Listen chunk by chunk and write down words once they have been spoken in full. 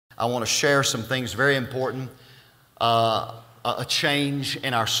I want to share some things very important. A change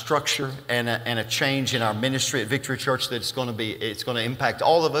in our structure and a change in our ministry at Victory Church it's going to impact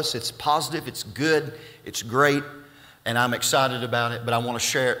all of us. It's positive, it's good, it's great, and I'm excited about it. But I want to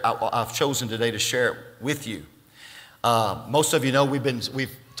share it. I've chosen today to share it with you. Most of you know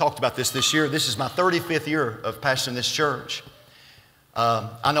we've talked about this year. This is my 35th year of pastoring this church.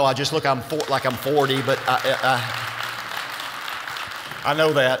 I know I just look like I'm 40, but I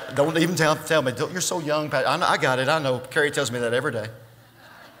know that. Don't even tell me, you're so young. I got it. I know. Carrie tells me that every day.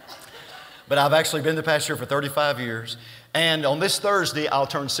 But I've actually been the pastor for 35 years. And on this Thursday, I'll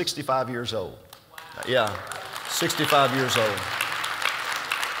turn 65 years old. Wow. Yeah, 65 years old.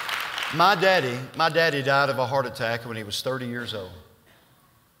 My daddy died of a heart attack when he was 30 years old.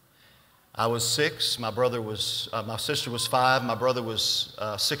 I was 6. My sister was 5. My brother was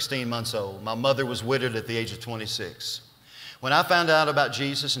 16 months old. My mother was widowed at the age of 26. When I found out about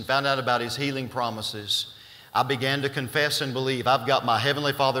Jesus and found out about His healing promises, I began to confess and believe I've got my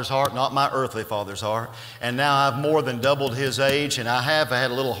Heavenly Father's heart, not my earthly father's heart. And now I've more than doubled His age, and I had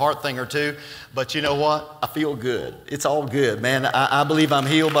a little heart thing or two. But you know what? I feel good. It's all good, man. I believe I'm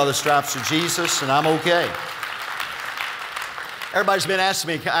healed by the stripes of Jesus, and I'm okay. Everybody's been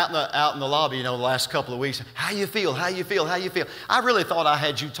asking me out in the lobby, the last couple of weeks, how you feel, how you feel, how you feel. I really thought I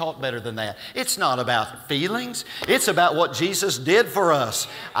had you taught better than that. It's not about feelings. It's about what Jesus did for us.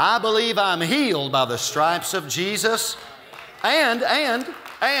 I believe I'm healed by the stripes of Jesus. And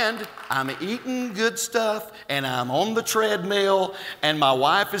I'm eating good stuff, and I'm on the treadmill, and my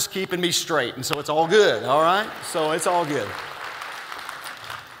wife is keeping me straight. And so it's all good, all right? So it's all good.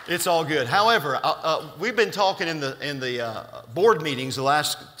 It's all good. However, we've been talking in the board meetings, the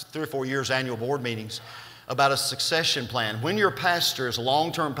last 3 or 4 years, annual board meetings, about a succession plan. When your pastor is a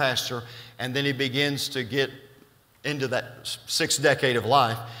long-term pastor and then he begins to get into that 6th decade of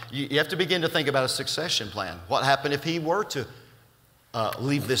life, you have to begin to think about a succession plan. What happened if he were to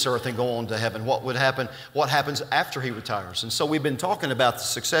leave this earth and go on to heaven? What would happen? What happens after he retires? And so we've been talking about the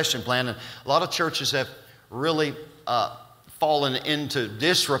succession plan, and a lot of churches have really fallen into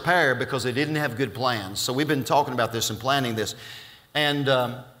disrepair because they didn't have good plans. So we've been talking about this and planning this. And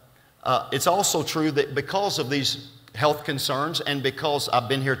it's also true that because of these health concerns and because I've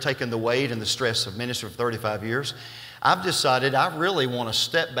been here taking the weight and the stress of ministry for 35 years, I've decided I really want to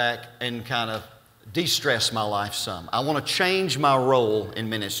step back and kind of de-stress my life some. I want to change my role in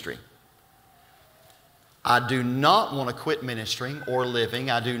ministry. I do not want to quit ministering or living.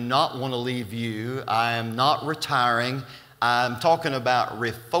 I do not want to leave you. I am not retiring. I'm talking about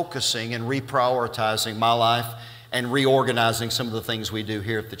refocusing and reprioritizing my life and reorganizing some of the things we do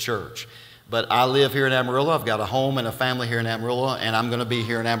here at the church. But I live here in Amarillo. I've got a home and a family here in Amarillo, and I'm going to be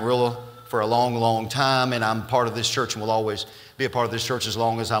here in Amarillo for a long, long time, and I'm part of this church and will always be a part of this church as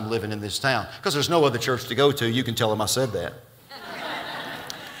long as I'm living in this town. Because there's no other church to go to. You can tell them I said that.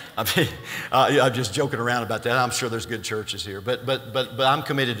 I'm just joking around about that. I'm sure there's good churches here, but I'm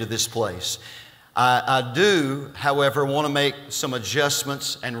committed to this place. I do, however, want to make some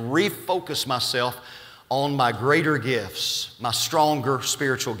adjustments and refocus myself on my greater gifts, my stronger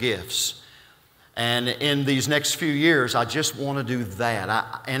spiritual gifts. And in these next few years, I just want to do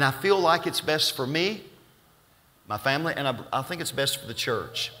that. And I feel like it's best for me, my family, and I think it's best for the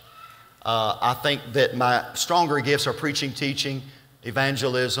church. I think that my stronger gifts are preaching, teaching,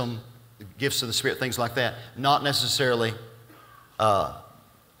 evangelism, gifts of the Spirit, things like that. Not necessarily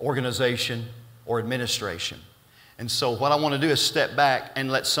organization or administration. And so what I want to do is step back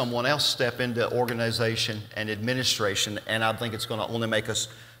and let someone else step into organization and administration, and I think it's going to only make us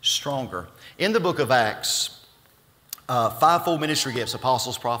stronger. In the book of Acts, fivefold ministry gifts,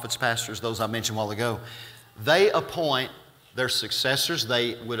 apostles, prophets, pastors, those I mentioned a while ago, they appoint their successors.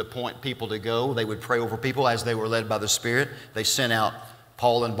 They would appoint people to go. They would pray over people as they were led by the Spirit. They sent out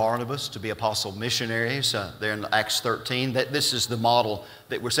Paul and Barnabas to be apostle missionaries there in Acts 13. This is the model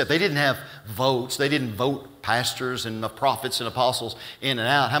that we're set. They didn't have votes. They didn't vote pastors and prophets and apostles in and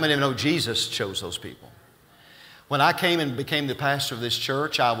out. How many of you know Jesus chose those people? When I came and became the pastor of this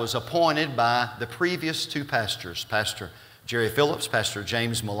church, I was appointed by the previous 2 pastors, Pastor Jerry Phillips, Pastor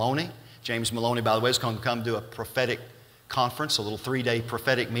James Maloney. James Maloney, by the way, is going to come to a prophetic conference, a little 3-day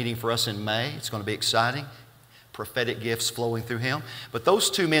prophetic meeting for us in May. It's going to be exciting. Prophetic gifts flowing through him. But those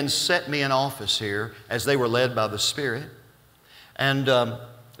 2 men set me in office here as they were led by the Spirit. And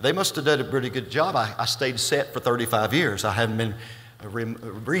they must have done a pretty good job. I stayed set for 35 years. I haven't been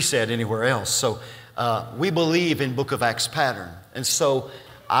reset anywhere else. So we believe in Book of Acts pattern. And so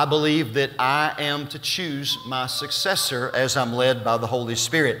I believe that I am to choose my successor as I'm led by the Holy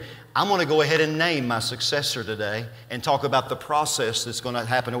Spirit. I'm going to go ahead and name my successor today and talk about the process that's going to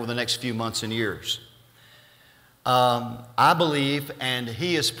happen over the next few months and years. I believe, and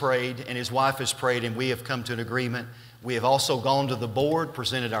he has prayed, and his wife has prayed, and we have come to an agreement. We have also gone to the board,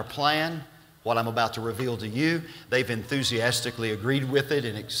 presented our plan, what I'm about to reveal to you. They've enthusiastically agreed with it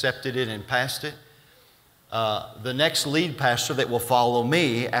and accepted it and passed it. The next lead pastor that will follow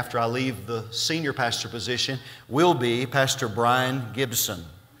me after I leave the senior pastor position will be Pastor Brian Gibson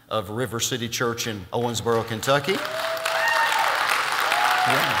of River City Church in Owensboro, Kentucky.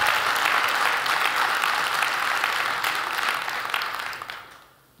 Yeah.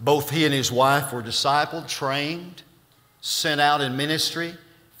 Both he and his wife were discipled, trained, sent out in ministry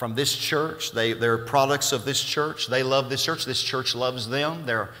from this church. They're products of this church. They love this church. This church loves them.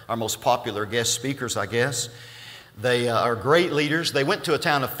 They're our most popular guest speakers, I guess. They are great leaders. They went to a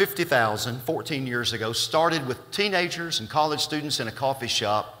town of 50,000 14 years ago, started with teenagers and college students in a coffee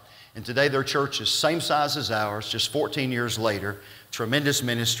shop, and today their church is same size as ours, just 14 years later. Tremendous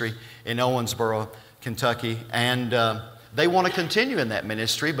ministry in Owensboro, Kentucky, and they want to continue in that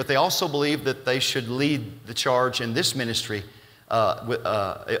ministry, but they also believe that they should lead the charge in this ministry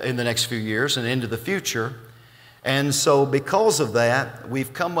in the next few years and into the future. And so because of that,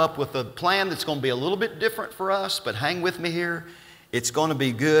 we've come up with a plan that's going to be a little bit different for us, but hang with me here. It's going to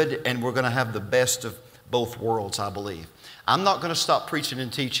be good, and we're going to have the best of both worlds, I believe. I'm not going to stop preaching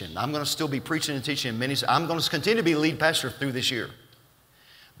and teaching. I'm going to still be preaching and teaching in ministry. I'm going to continue to be lead pastor through this year.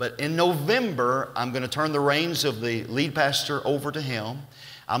 But in November, I'm going to turn the reins of the lead pastor over to him.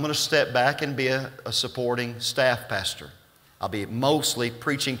 I'm going to step back and be a supporting staff pastor. I'll be mostly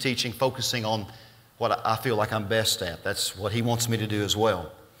preaching, teaching, focusing on what I feel like I'm best at. That's what he wants me to do as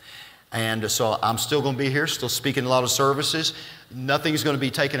well. And so I'm still going to be here, still speaking a lot of services. Nothing's going to be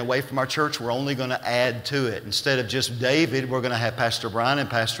taken away from our church. We're only going to add to it. Instead of just David, we're going to have Pastor Brian and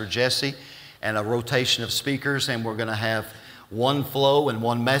Pastor Jesse and a rotation of speakers, and we're going to have one flow and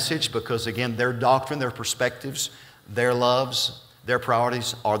one message because, again, their doctrine, their perspectives, their loves, their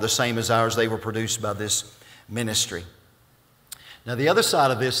priorities are the same as ours. They were produced by this ministry. Now, the other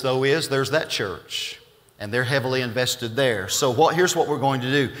side of this, though, is there's that church, and they're heavily invested there. So here's what we're going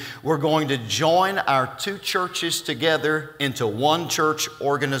to do. We're going to join our two churches together into one church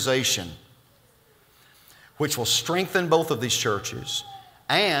organization, which will strengthen both of these churches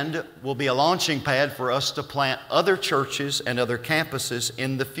and will be a launching pad for us to plant other churches and other campuses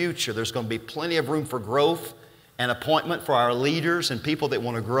in the future. There's going to be plenty of room for growth and appointment for our leaders and people that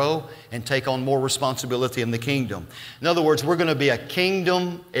want to grow and take on more responsibility in the kingdom. In other words, we're going to be a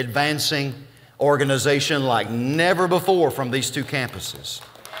kingdom advancing organization like never before from these two campuses.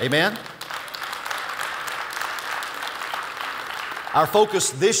 Amen? Our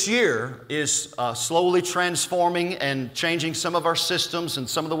focus this year is slowly transforming and changing some of our systems and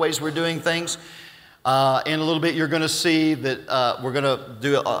some of the ways we're doing things. In a little bit, you're going to see that we're going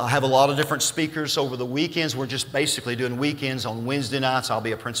to have a lot of different speakers over the weekends. We're just basically doing weekends on Wednesday nights. I'll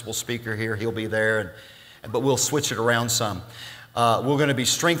be a principal speaker here. He'll be there, but we'll switch it around some. We're going to be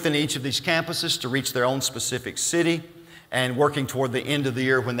strengthening each of these campuses to reach their own specific city and working toward the end of the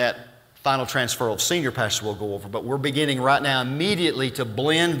year when that final transfer of senior pastor will go over. But we're beginning right now immediately to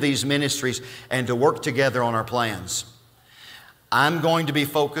blend these ministries and to work together on our plans. I'm going to be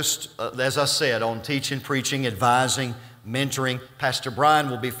focused, as I said, on teaching, preaching, advising, mentoring. Pastor Brian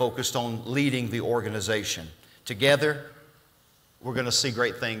will be focused on leading the organization. Together, we're going to see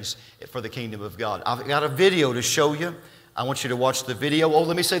great things for the kingdom of God. I've got a video to show you. I want you to watch the video. Oh,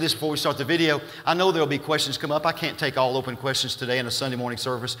 let me say this before we start the video. I know there'll be questions come up. I can't take all open questions today in a Sunday morning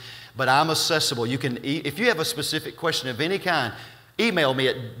service, but I'm accessible. You can, if you have a specific question of any kind, email me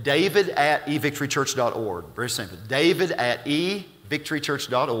at david@evictorychurch.org. Very simple.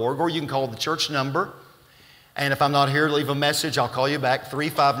 david@evictorychurch.org, or you can call the church number. And if I'm not here, leave a message. I'll call you back,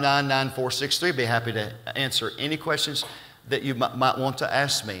 359-9463. Be happy to answer any questions that you might want to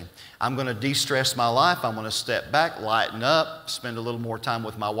ask me. I'm going to de-stress my life. I'm going to step back, lighten up, spend a little more time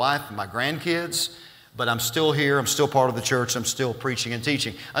with my wife and my grandkids. But I'm still here. I'm still part of the church. I'm still preaching and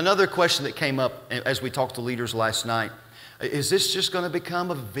teaching. Another question that came up as we talked to leaders last night, is this just going to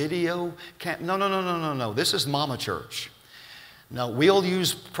become a video camp? No. This is Mama Church. No, we'll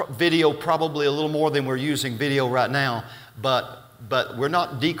use video probably a little more than we're using video right now, but we're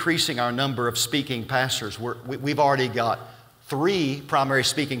not decreasing our number of speaking pastors. We've already got 3 primary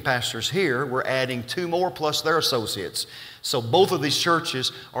speaking pastors here. We're adding 2 more plus their associates. So both of these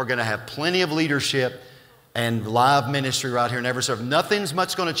churches are going to have plenty of leadership and live ministry right here in every service. Nothing's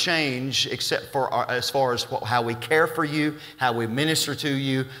much going to change except for as far as how we care for you, how we minister to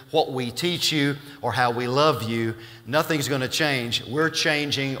you, what we teach you, or how we love you. Nothing's going to change. We're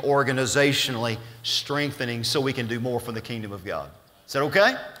changing organizationally, strengthening so we can do more for the kingdom of God. Is that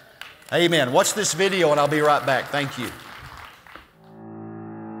okay? Amen. Watch this video and I'll be right back. Thank you.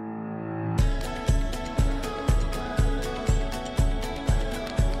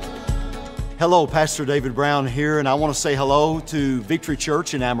 Hello, Pastor David Brown here, and I want to say hello to Victory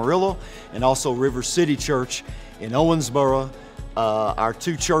Church in Amarillo and also River City Church in Owensboro. Our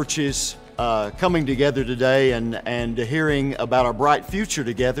two churches coming together today and hearing about our bright future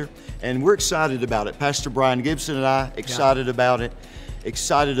together, and we're excited about it. Pastor Brian Gibson and I excited about it,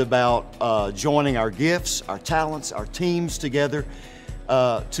 excited about joining our gifts, our talents, our teams together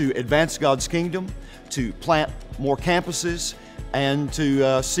to advance God's kingdom, to plant more campuses, and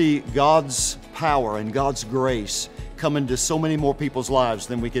to see God's power and God's grace come into so many more people's lives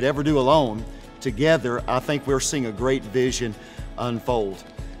than we could ever do alone. Together, I think we're seeing a great vision unfold.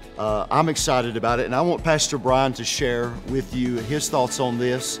 I'm excited about it, and I want Pastor Brian to share with you his thoughts on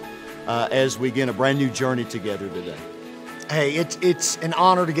this as we begin a brand new journey together today. Hey, it's an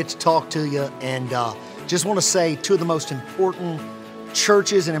honor to get to talk to you, and just want to say two of the most important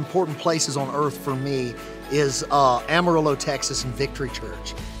churches and important places on earth for me is Amarillo, Texas, and Victory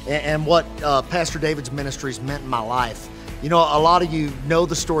Church, and what Pastor David's ministries meant in my life. You know, a lot of you know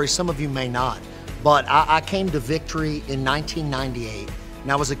the story, some of you may not, but I came to Victory in 1998,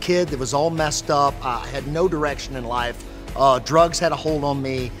 and I was a kid that was all messed up. I had no direction in life. Drugs had a hold on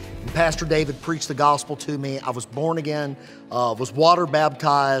me, and Pastor David preached the gospel to me. I was born again, was water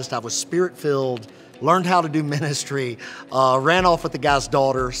baptized, I was spirit-filled, learned how to do ministry, ran off with the guy's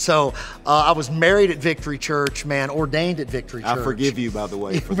daughter. So I was married at Victory Church, man, ordained at Victory Church. I forgive you, by the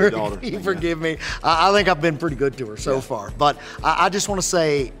way, for the daughter. You forgive me. I think I've been pretty good to her so far. But I just want to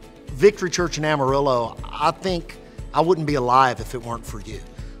say, Victory Church in Amarillo, I think I wouldn't be alive if it weren't for you.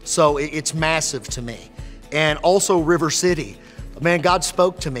 So it's massive to me. And also River City. Man, God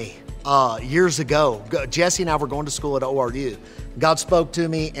spoke to me years ago. Jesse and I were going to school at ORU. God spoke to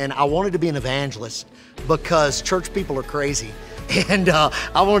me, and I wanted to be an evangelist because church people are crazy. And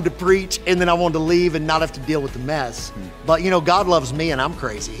I wanted to preach, and then I wanted to leave and not have to deal with the mess. But you know, God loves me, and I'm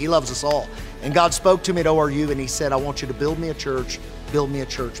crazy. He loves us all. And God spoke to me at ORU, and He said, I want you to build me a church, build me a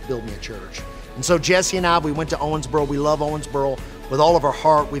church, build me a church. And so Jesse and I, we went to Owensboro. We love Owensboro with all of our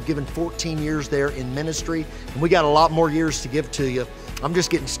heart. We've given 14 years there in ministry, and we got a lot more years to give to you. I'm just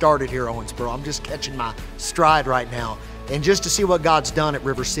getting started here, Owensboro. I'm just catching my stride right now. And just to see what God's done at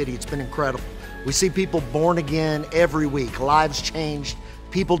River City, it's been incredible. We see people born again every week, lives changed,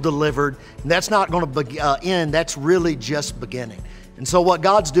 people delivered. And that's not going to end, that's really just beginning. And so what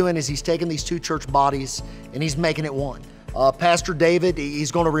God's doing is He's taking these two church bodies and He's making it one. Pastor David,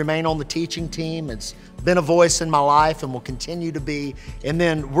 he's going to remain on the teaching team. It's been a voice in my life and will continue to be. And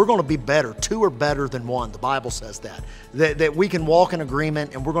then we're going to be better. Two are better than one. The Bible says that we can walk in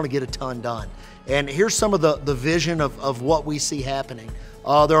agreement and we're going to get a ton done. And here's some of the vision of what we see happening.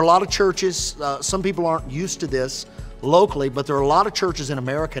 There are a lot of churches, some people aren't used to this locally, but there are a lot of churches in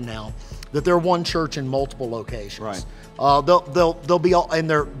America now that they're one church in multiple locations. Right. They'll be all, and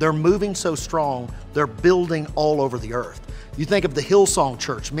they're moving so strong, they're building all over the earth. You think of the Hillsong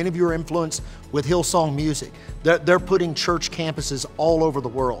Church. Many of you are influenced with Hillsong music. They're putting church campuses all over the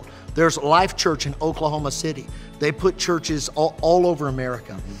world. There's Life Church in Oklahoma City. They put churches all over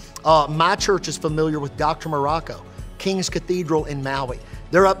America. My church is familiar with Dr. Morocco, King's Cathedral in Maui.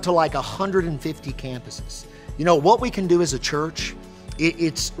 They're up to like 150 campuses. You know, what we can do as a church,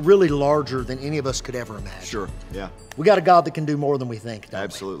 it's really larger than any of us could ever imagine. Sure, yeah. We got a God that can do more than we think, don't we?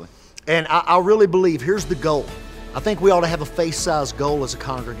 Absolutely. And I really believe, here's the goal. I think we ought to have a face-size goal as a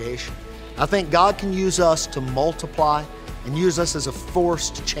congregation. I think God can use us to multiply and use us as a force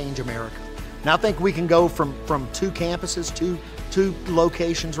to change America. Now I think we can go from 2 campuses, two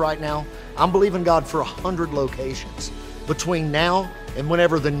locations right now. I'm believing God for 100 locations between now and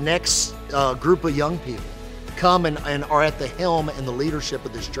whenever the next group of young people come and are at the helm and the leadership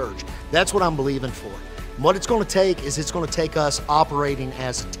of this church. That's what I'm believing for. And what it's going to take is it's going to take us operating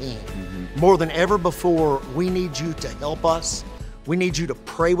as a team. More than ever before, we need you to help us. We need you to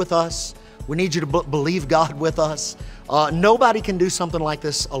pray with us. We need you to believe God with us. Nobody can do something like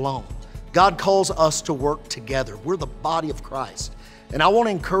this alone. God calls us to work together. We're the body of Christ. And I want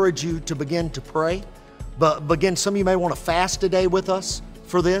to encourage you to begin to pray. But again, some of you may want to fast today with us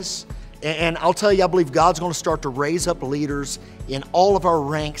for this. And I'll tell you, I believe God's going to start to raise up leaders in all of our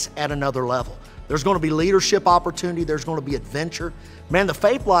ranks at another level. There's going to be leadership opportunity. There's going to be adventure. Man, the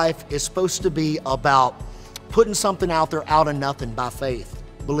faith life is supposed to be about putting something out there out of nothing by faith,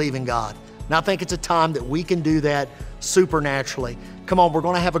 believing God. And I think it's a time that we can do that supernaturally. Come on, we're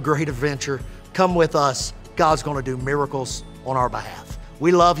going to have a great adventure. Come with us. God's going to do miracles on our behalf.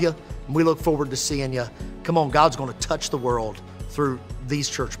 We love you, and we look forward to seeing you. Come on, God's going to touch the world through these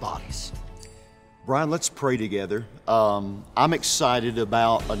church bodies. Brian, let's pray together. I'm excited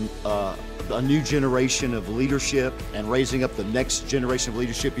about a new generation of leadership and raising up the next generation of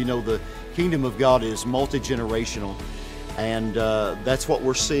leadership. You know, the kingdom of God is multi-generational, and that's what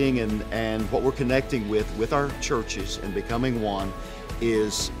we're seeing and what we're connecting with our churches and becoming one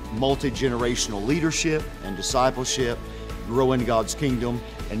is multi-generational leadership and discipleship, growing God's kingdom,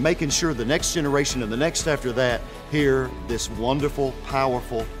 and making sure the next generation and the next after that hear this wonderful,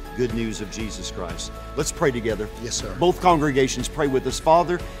 powerful good news of Jesus Christ. Let's pray together. Yes, sir. Both congregations pray with us.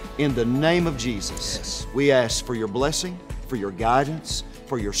 Father, in the name of Jesus, yes, we ask for your blessing, for your guidance,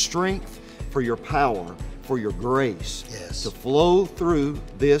 for your strength, for your power, for your grace, yes, to flow through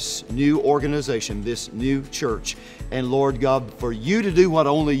this new organization, this new church. And Lord God, for you to do what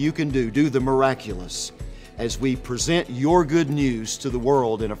only you can do the miraculous as we present your good news to the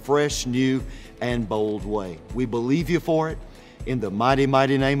world in a fresh, new, and bold way. We believe you for it. In the mighty,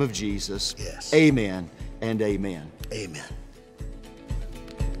 mighty name of Jesus. Yes. Amen and amen. Amen.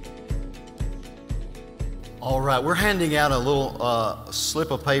 All right, we're handing out a little slip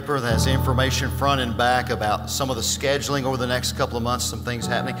of paper that has information front and back about some of the scheduling over the next couple of months, some things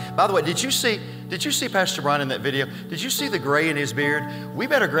happening. By the way, did you see Pastor Brian in that video? Did you see the gray in his beard? We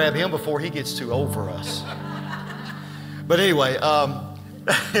better grab him before he gets too old for us. But anyway,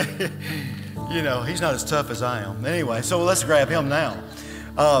 you know, he's not as tough as I am. Anyway, so let's grab him now.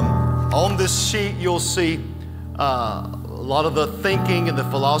 On this sheet, you'll see a lot of the thinking and the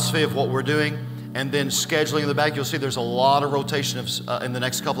philosophy of what we're doing, and then scheduling in the back. You'll see there's a lot of rotation in the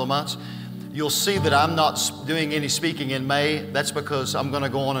next couple of months. You'll see that I'm not doing any speaking in May. That's because I'm going to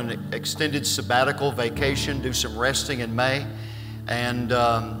go on an extended sabbatical vacation, do some resting in May. And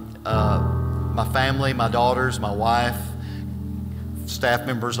my family, my daughters, my wife, staff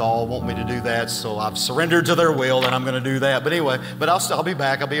members all want me to do that, so I've surrendered to their will, and I'm going to do that. But anyway, I'll be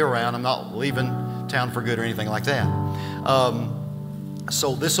back. I'll be around. I'm not leaving town for good or anything like that.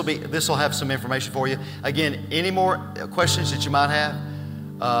 So this will have some information for you. Again, any more questions that you might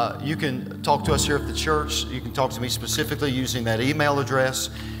have, you can talk to us here at the church. You can talk to me specifically using that email address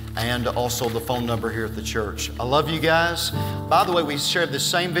and also the phone number here at the church. I love you guys. By the way, we shared the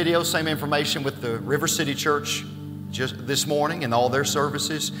same video, same information with the River City Church just this morning in all their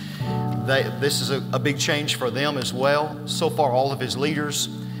services. This is a big change for them as well. So far, all of his leaders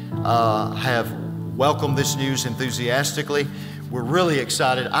have welcomed this news enthusiastically. We're really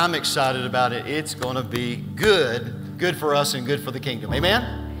excited. I'm excited about it. It's going to be good for us and good for the kingdom.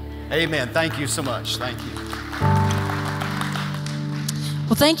 Amen? Amen. Thank you so much. Thank you.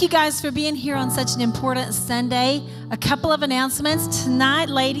 Well, thank you guys for being here on such an important Sunday. A couple of announcements. Tonight,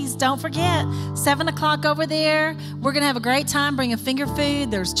 ladies, don't forget, 7 o'clock over there. We're going to have a great time. Bring a finger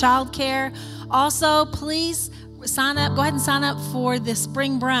food. There's childcare. Also, please sign up. Go ahead and sign up for the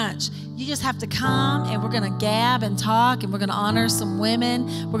spring brunch. You just have to come, and we're going to gab and talk, and we're going to honor some women.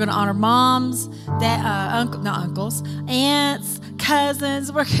 We're going to honor moms, uncles, aunts,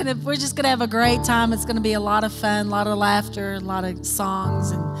 cousins. We're just going to have a great time. It's going to be a lot of fun, a lot of laughter, a lot of songs,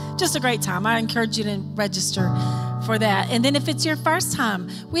 and just a great time. I encourage you to register for that. And then if it's your first time,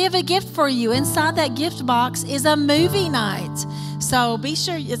 we have a gift for you. Inside that gift box is a movie night. So be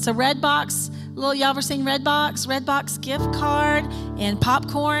sure it's a red box. Y'all ever seen Redbox? Redbox gift card and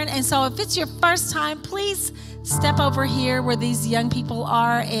popcorn. And so if it's your first time, please step over here where these young people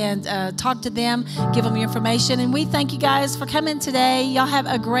are and talk to them, give them your information. And we thank you guys for coming today. Y'all have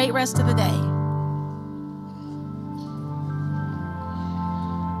a great rest of the day.